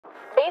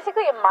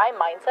basically in my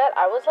mindset,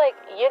 I was like,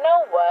 you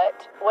know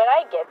what? When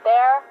I get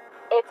there,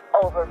 it's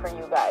over for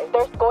you guys.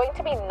 There's going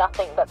to be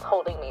nothing that's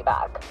holding me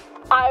back.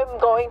 I'm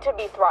going to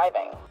be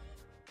thriving.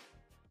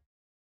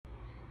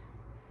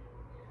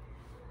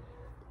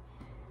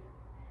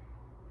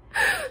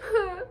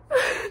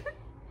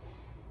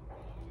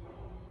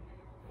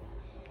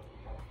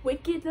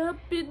 Waking up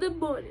in the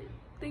morning,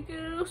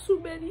 thinking of so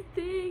many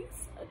things.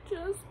 I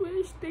just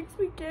wish things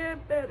would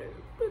get better,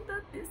 but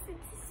nothing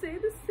seems to stay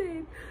the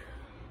same.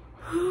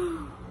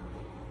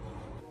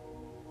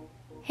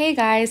 Hey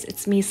guys,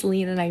 it's me,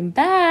 Celine, and I'm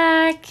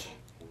back.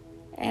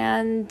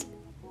 And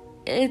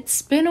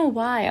it's been a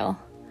while.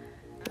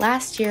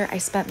 Last year, I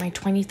spent my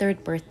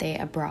 23rd birthday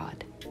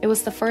abroad. It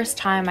was the first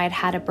time I'd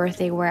had a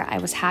birthday where I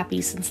was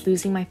happy since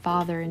losing my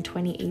father in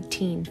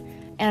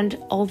 2018.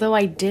 And although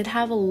I did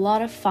have a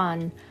lot of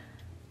fun,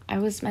 I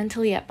was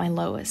mentally at my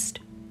lowest.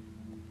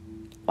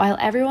 While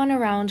everyone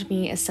around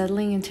me is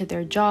settling into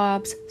their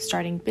jobs,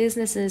 starting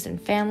businesses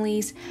and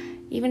families,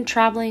 even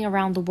traveling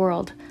around the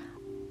world,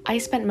 I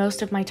spent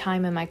most of my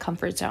time in my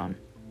comfort zone,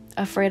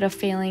 afraid of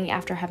failing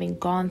after having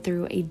gone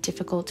through a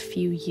difficult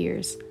few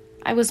years.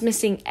 I was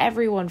missing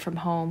everyone from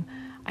home.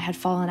 I had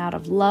fallen out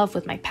of love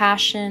with my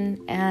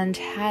passion and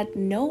had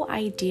no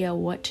idea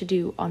what to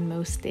do on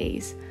most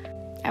days.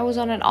 I was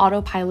on an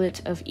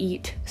autopilot of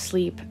eat,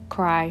 sleep,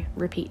 cry,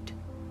 repeat.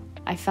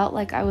 I felt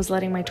like I was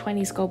letting my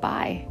 20s go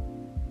by.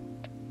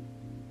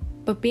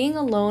 But being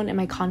alone in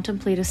my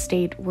contemplative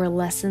state were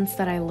lessons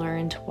that I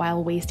learned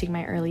while wasting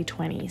my early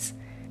 20s.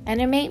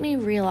 And it made me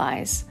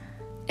realize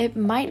it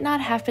might not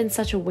have been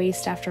such a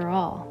waste after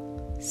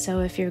all.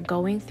 So if you're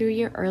going through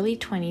your early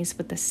 20s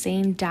with the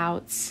same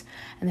doubts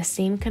and the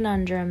same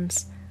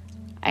conundrums,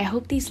 I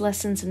hope these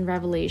lessons and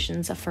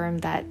revelations affirm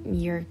that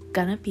you're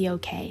gonna be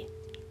okay.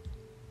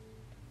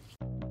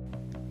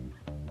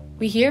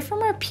 We hear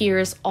from our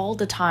peers all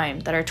the time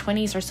that our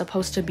 20s are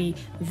supposed to be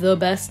the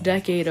best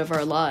decade of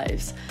our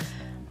lives.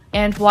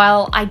 And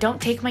while I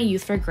don't take my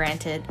youth for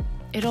granted,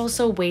 it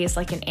also weighs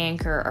like an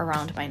anchor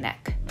around my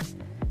neck.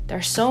 There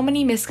are so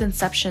many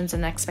misconceptions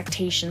and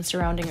expectations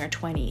surrounding our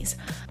 20s.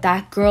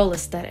 That girl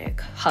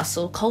aesthetic,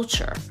 hustle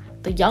culture,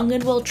 the young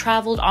and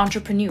well-traveled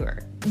entrepreneur.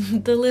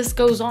 The list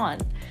goes on.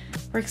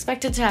 We're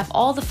expected to have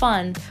all the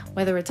fun,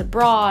 whether it's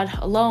abroad,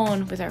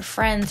 alone, with our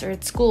friends, or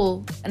at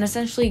school, and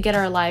essentially get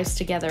our lives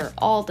together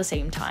all at the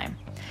same time.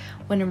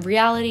 When in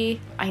reality,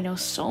 I know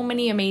so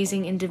many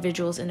amazing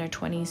individuals in their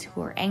 20s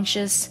who are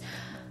anxious,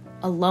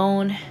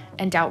 alone,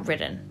 and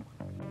doubt-ridden.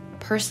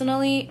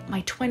 Personally,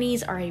 my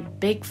 20s are a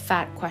big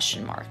fat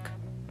question mark,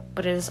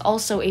 but it is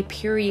also a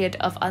period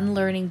of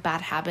unlearning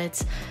bad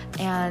habits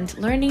and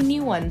learning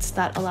new ones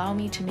that allow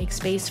me to make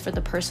space for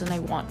the person I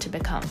want to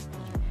become.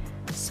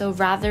 So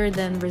rather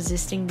than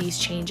resisting these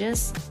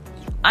changes,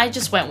 I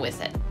just went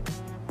with it.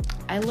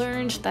 I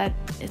learned that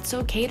it's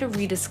okay to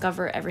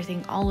rediscover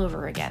everything all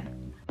over again.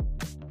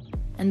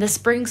 And this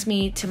brings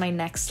me to my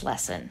next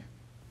lesson.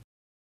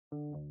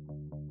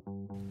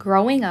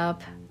 Growing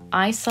up,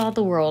 I saw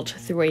the world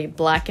through a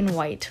black and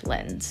white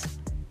lens.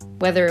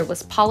 Whether it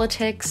was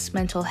politics,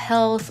 mental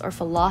health, or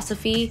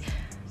philosophy,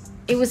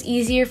 it was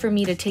easier for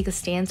me to take a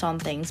stance on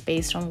things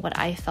based on what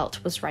I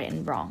felt was right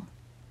and wrong.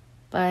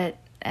 But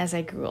as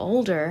I grew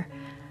older,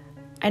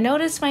 I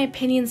noticed my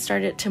opinions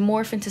started to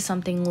morph into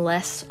something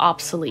less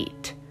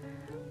obsolete.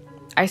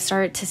 I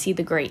started to see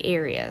the gray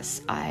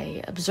areas.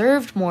 I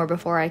observed more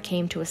before I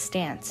came to a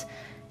stance.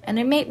 And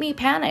it made me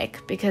panic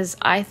because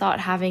I thought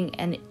having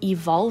an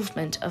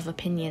evolvement of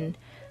opinion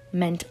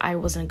meant I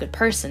wasn't a good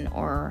person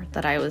or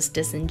that I was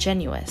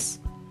disingenuous.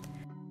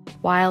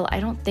 While I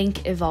don't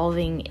think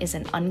evolving is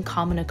an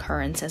uncommon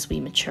occurrence as we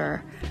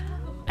mature,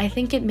 I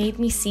think it made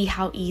me see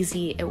how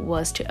easy it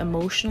was to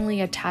emotionally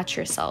attach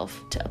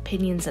yourself to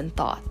opinions and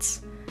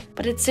thoughts.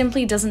 But it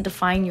simply doesn't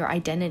define your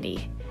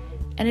identity.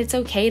 And it's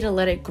okay to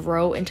let it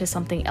grow into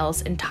something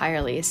else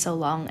entirely so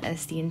long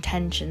as the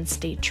intentions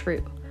stay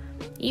true.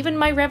 Even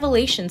my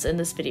revelations in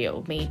this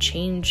video may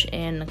change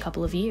in a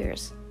couple of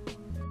years.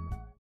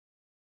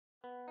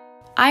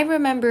 I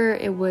remember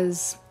it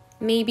was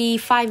maybe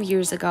 5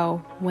 years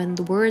ago when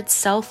the word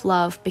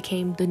self-love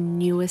became the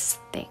newest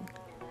thing.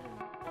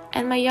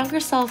 And my younger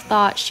self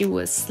thought she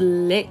was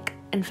slick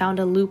and found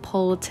a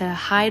loophole to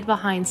hide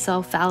behind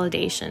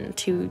self-validation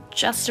to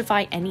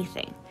justify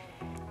anything.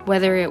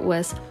 Whether it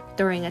was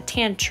throwing a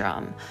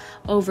tantrum,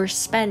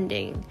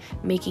 overspending,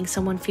 making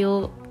someone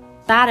feel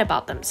bad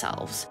about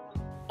themselves,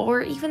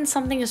 or even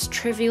something as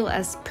trivial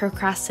as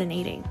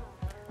procrastinating.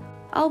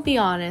 I'll be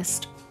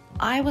honest,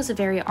 I was a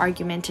very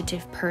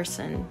argumentative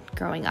person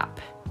growing up,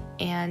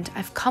 and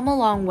I've come a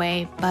long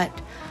way, but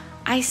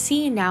I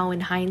see now in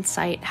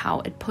hindsight how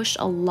it pushed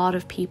a lot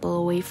of people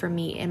away from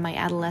me in my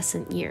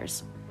adolescent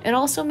years. It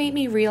also made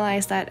me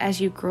realize that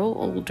as you grow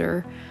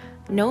older,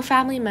 no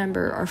family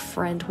member or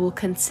friend will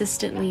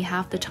consistently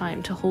have the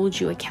time to hold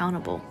you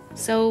accountable.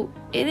 So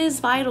it is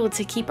vital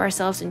to keep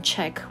ourselves in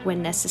check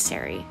when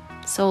necessary,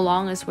 so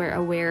long as we're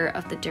aware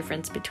of the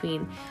difference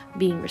between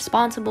being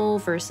responsible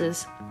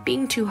versus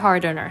being too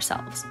hard on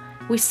ourselves.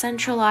 We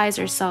centralize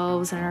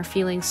ourselves and our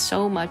feelings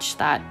so much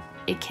that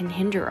it can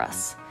hinder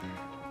us.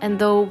 And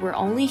though we're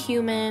only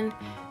human,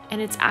 and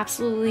it's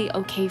absolutely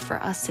okay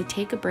for us to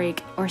take a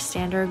break or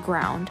stand our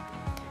ground,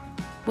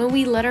 when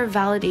we let our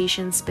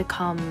validations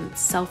become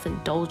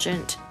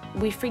self-indulgent,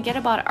 we forget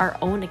about our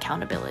own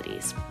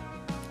accountabilities.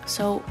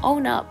 So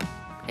own up.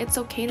 It's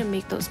okay to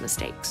make those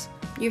mistakes.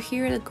 You're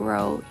here to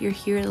grow. You're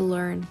here to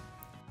learn.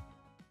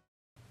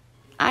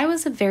 I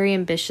was a very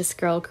ambitious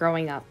girl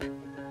growing up.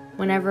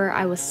 Whenever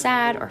I was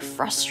sad or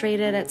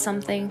frustrated at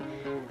something,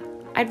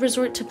 I'd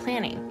resort to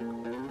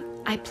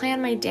planning. I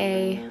planned my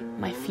day,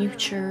 my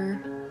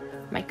future,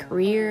 my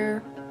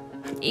career,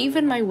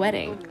 even my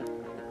wedding.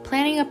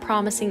 Planning a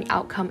promising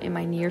outcome in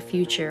my near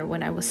future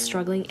when I was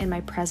struggling in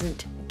my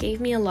present gave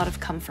me a lot of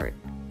comfort.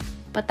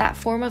 But that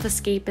form of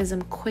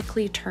escapism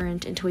quickly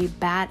turned into a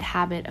bad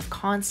habit of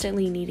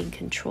constantly needing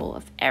control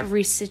of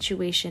every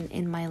situation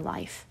in my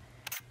life.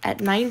 At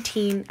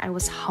 19, I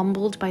was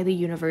humbled by the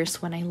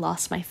universe when I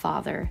lost my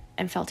father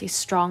and felt a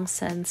strong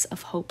sense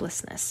of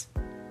hopelessness.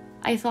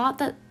 I thought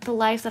that the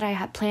life that I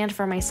had planned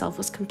for myself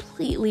was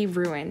completely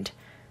ruined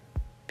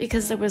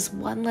because there was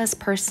one less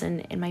person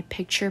in my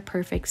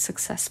picture-perfect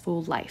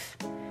successful life.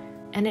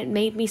 And it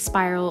made me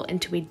spiral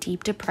into a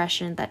deep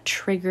depression that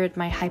triggered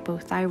my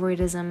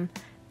hypothyroidism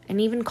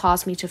and even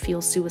caused me to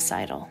feel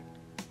suicidal.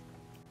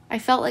 I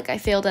felt like I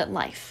failed at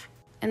life,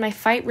 and my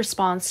fight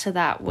response to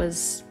that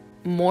was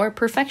more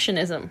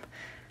perfectionism.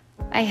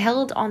 I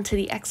held onto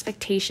the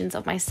expectations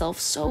of myself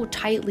so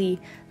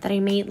tightly that I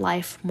made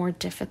life more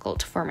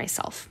difficult for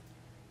myself.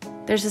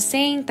 There's a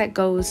saying that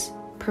goes,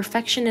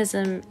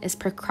 perfectionism is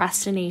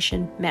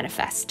procrastination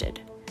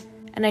manifested.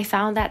 And I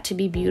found that to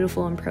be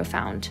beautiful and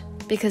profound,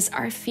 because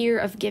our fear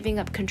of giving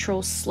up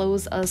control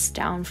slows us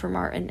down from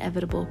our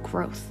inevitable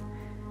growth.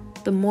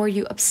 The more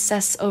you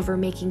obsess over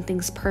making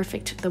things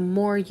perfect, the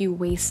more you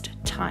waste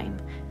time.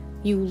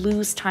 You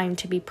lose time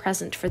to be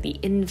present for the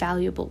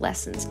invaluable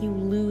lessons. You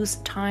lose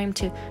time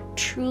to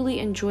truly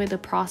enjoy the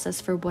process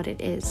for what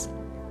it is.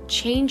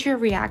 Change your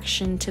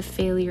reaction to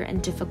failure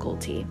and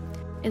difficulty.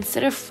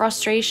 Instead of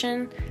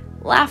frustration,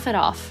 laugh it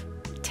off.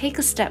 Take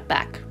a step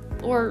back,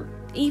 or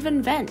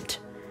even vent,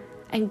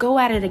 and go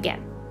at it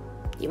again.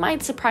 You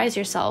might surprise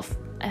yourself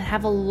and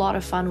have a lot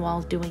of fun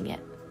while doing it.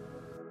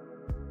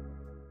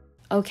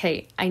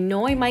 Okay, I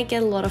know I might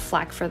get a lot of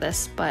flack for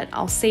this, but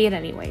I'll say it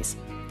anyways.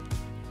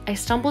 I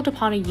stumbled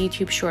upon a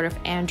YouTube short of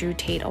Andrew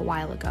Tate a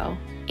while ago,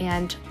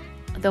 and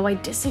though I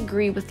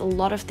disagree with a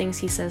lot of things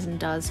he says and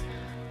does,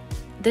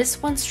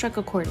 this one struck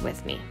a chord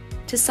with me.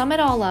 To sum it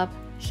all up,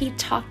 he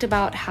talked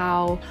about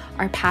how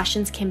our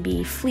passions can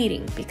be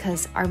fleeting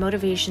because our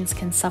motivations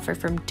can suffer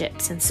from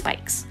dips and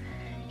spikes.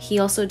 He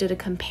also did a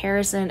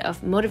comparison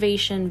of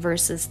motivation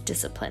versus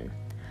discipline.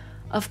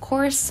 Of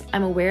course,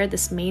 I'm aware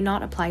this may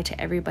not apply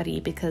to everybody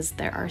because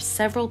there are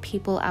several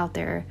people out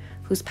there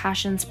whose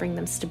passions bring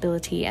them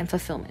stability and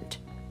fulfillment.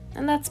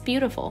 And that's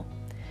beautiful.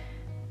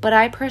 But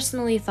I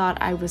personally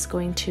thought I was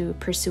going to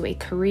pursue a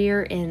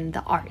career in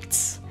the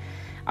arts.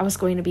 I was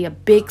going to be a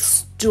big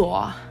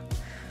star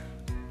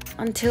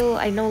until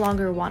I no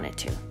longer wanted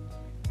to.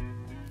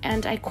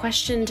 And I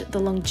questioned the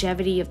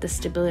longevity of the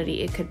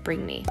stability it could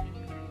bring me.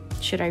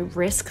 Should I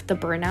risk the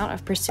burnout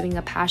of pursuing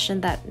a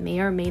passion that may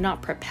or may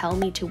not propel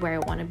me to where I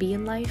want to be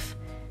in life?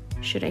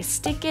 Should I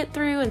stick it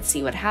through and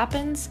see what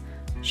happens?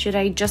 Should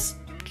I just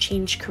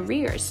change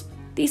careers?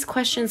 These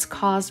questions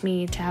caused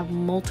me to have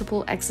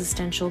multiple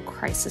existential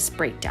crisis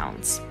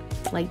breakdowns,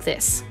 like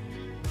this,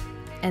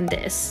 and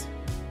this,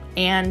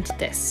 and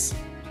this.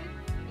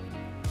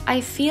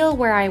 I feel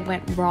where I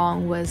went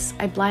wrong was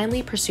I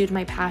blindly pursued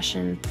my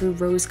passion through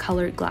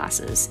rose-colored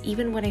glasses,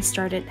 even when I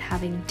started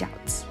having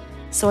doubts.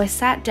 So I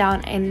sat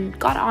down and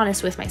got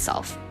honest with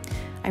myself.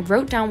 I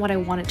wrote down what I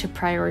wanted to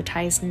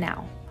prioritize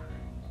now.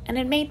 And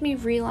it made me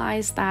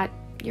realize that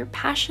your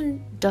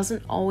passion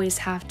doesn't always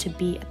have to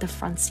be at the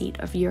front seat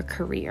of your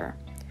career.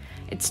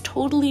 It's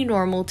totally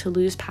normal to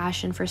lose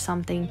passion for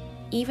something,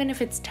 even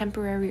if it's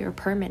temporary or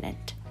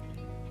permanent.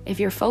 If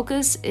your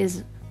focus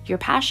is your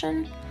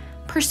passion,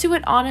 pursue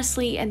it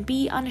honestly and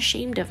be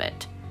unashamed of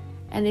it.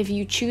 And if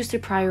you choose to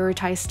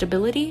prioritize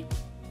stability,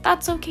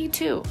 that's okay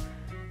too.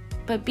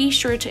 But be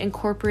sure to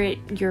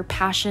incorporate your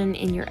passion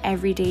in your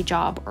everyday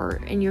job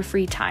or in your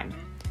free time.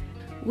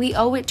 We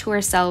owe it to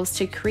ourselves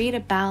to create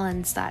a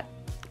balance that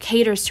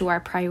caters to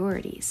our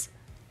priorities.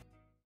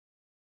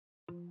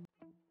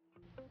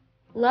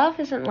 Love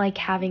isn't like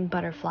having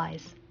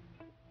butterflies.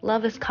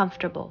 Love is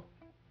comfortable.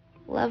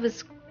 Love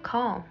is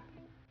calm.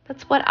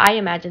 That's what I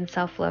imagine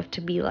self-love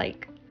to be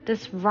like.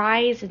 This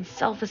rise in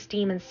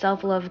self-esteem and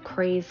self-love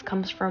craze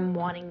comes from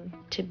wanting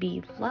to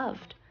be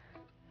loved.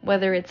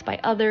 Whether it's by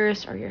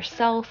others or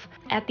yourself,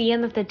 at the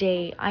end of the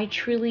day, I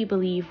truly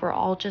believe we're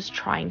all just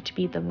trying to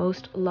be the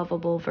most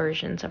lovable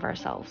versions of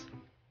ourselves.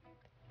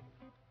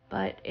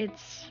 But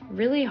it's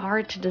really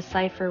hard to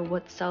decipher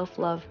what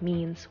self-love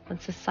means when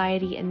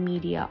society and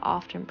media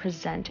often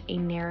present a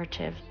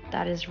narrative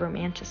that is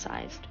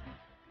romanticized.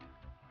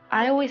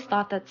 I always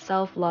thought that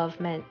self-love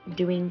meant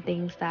doing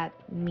things that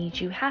made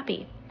you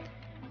happy.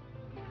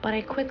 But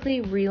I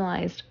quickly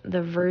realized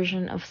the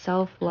version of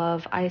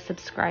self-love I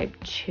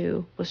subscribed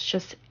to was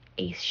just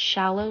a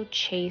shallow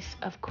chase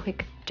of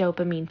quick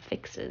dopamine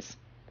fixes.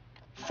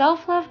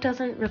 Self-love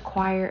doesn't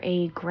require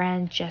a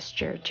grand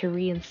gesture to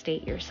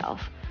reinstate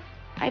yourself.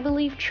 I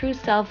believe true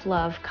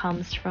self-love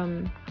comes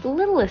from the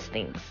littlest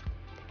things.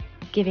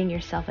 Giving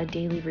yourself a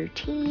daily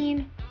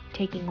routine,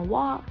 taking a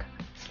walk,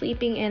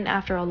 sleeping in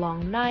after a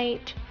long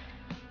night.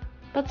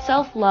 But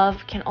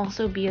self-love can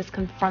also be as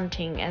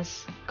confronting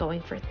as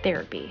going for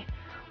therapy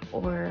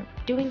or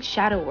doing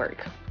shadow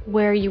work,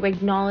 where you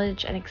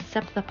acknowledge and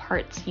accept the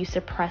parts you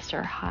suppress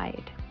or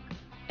hide.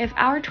 If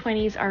our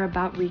 20s are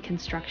about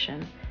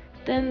reconstruction,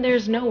 then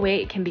there's no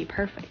way it can be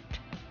perfect.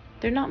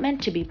 They're not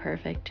meant to be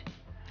perfect.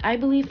 I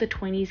believe the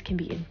 20s can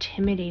be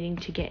intimidating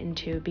to get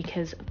into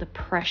because of the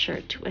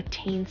pressure to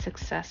attain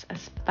success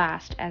as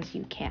fast as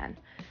you can.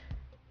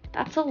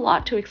 That's a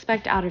lot to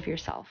expect out of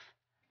yourself.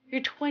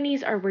 Your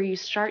 20s are where you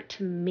start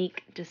to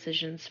make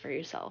decisions for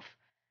yourself,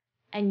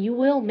 and you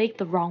will make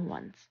the wrong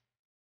ones.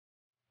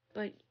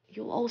 But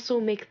you'll also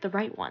make the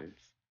right ones.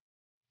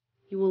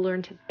 You will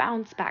learn to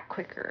bounce back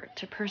quicker,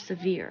 to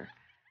persevere,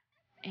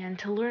 and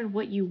to learn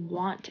what you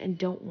want and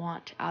don't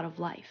want out of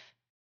life.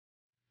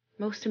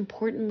 Most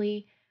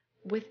importantly,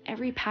 with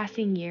every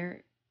passing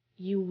year,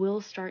 you will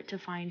start to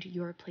find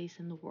your place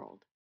in the world.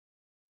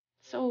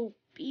 So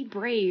be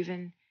brave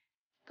and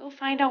go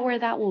find out where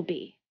that will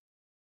be.